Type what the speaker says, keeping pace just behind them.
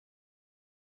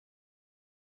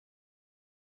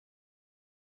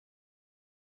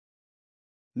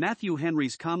Matthew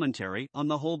Henry's Commentary on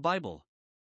the Whole Bible.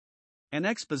 An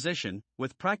exposition,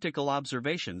 with practical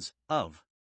observations, of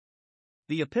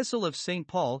the Epistle of St.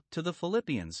 Paul to the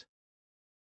Philippians.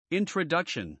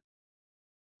 Introduction.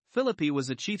 Philippi was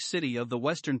a chief city of the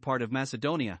western part of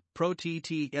Macedonia, pro tes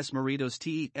Meridos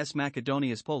tes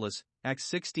Macedonias Polis, Acts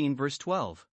 16 verse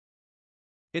 12.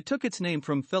 It took its name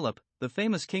from Philip, the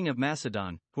famous king of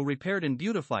Macedon, who repaired and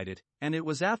beautified it, and it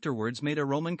was afterwards made a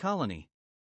Roman colony.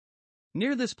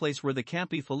 Near this place were the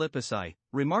Campi Philippici,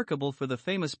 remarkable for the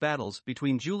famous battles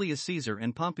between Julius Caesar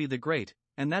and Pompey the Great,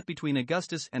 and that between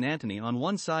Augustus and Antony on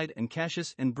one side and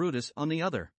Cassius and Brutus on the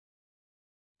other.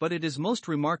 But it is most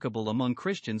remarkable among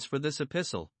Christians for this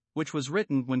epistle, which was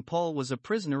written when Paul was a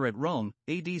prisoner at Rome,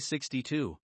 AD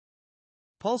 62.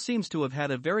 Paul seems to have had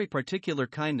a very particular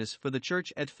kindness for the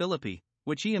church at Philippi,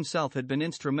 which he himself had been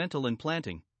instrumental in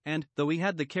planting, and, though he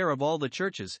had the care of all the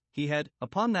churches, he had,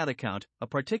 upon that account, a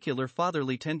particular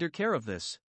fatherly tender care of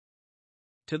this.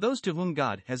 To those to whom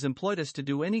God has employed us to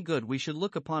do any good, we should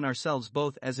look upon ourselves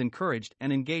both as encouraged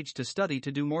and engaged to study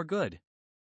to do more good.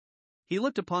 He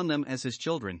looked upon them as his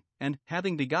children, and,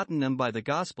 having begotten them by the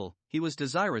gospel, he was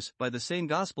desirous by the same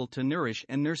gospel to nourish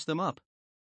and nurse them up.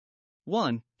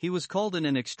 1. He was called in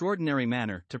an extraordinary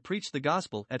manner to preach the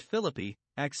gospel at Philippi,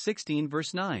 Acts 16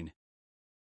 verse 9.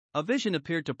 A vision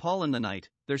appeared to Paul in the night.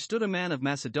 There stood a man of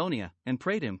Macedonia, and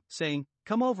prayed him, saying,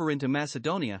 "Come over into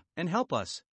Macedonia, and help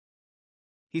us."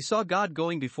 He saw God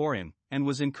going before him, and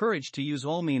was encouraged to use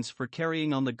all means for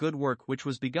carrying on the good work which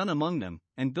was begun among them,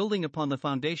 and building upon the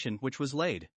foundation which was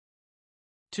laid.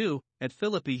 2. At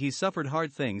Philippi he suffered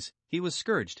hard things, he was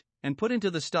scourged, and put into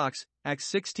the stocks, Acts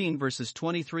 16 verses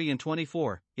 23 and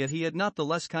 24, yet he had not the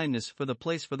less kindness for the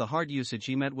place for the hard usage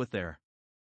he met with there.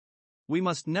 We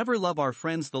must never love our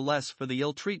friends the less for the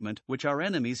ill treatment which our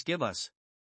enemies give us.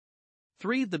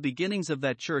 3. The beginnings of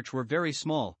that church were very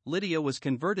small. Lydia was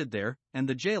converted there, and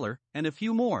the jailer, and a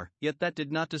few more, yet that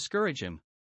did not discourage him.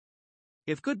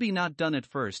 If good be not done at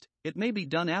first, it may be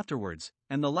done afterwards,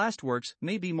 and the last works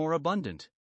may be more abundant.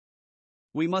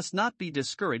 We must not be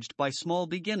discouraged by small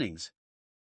beginnings.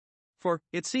 For,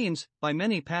 it seems, by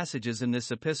many passages in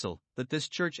this epistle, that this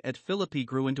church at Philippi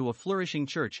grew into a flourishing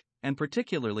church, and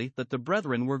particularly that the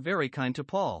brethren were very kind to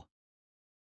Paul.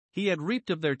 He had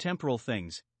reaped of their temporal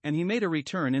things, and he made a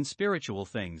return in spiritual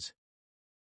things.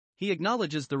 He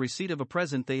acknowledges the receipt of a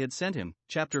present they had sent him,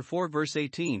 chapter 4 verse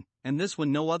 18, and this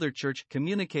when no other church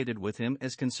communicated with him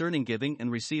as concerning giving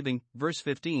and receiving, verse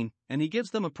 15, and he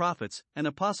gives them a prophet's and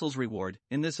apostles' reward,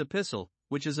 in this epistle,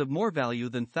 which is of more value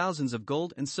than thousands of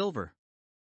gold and silver.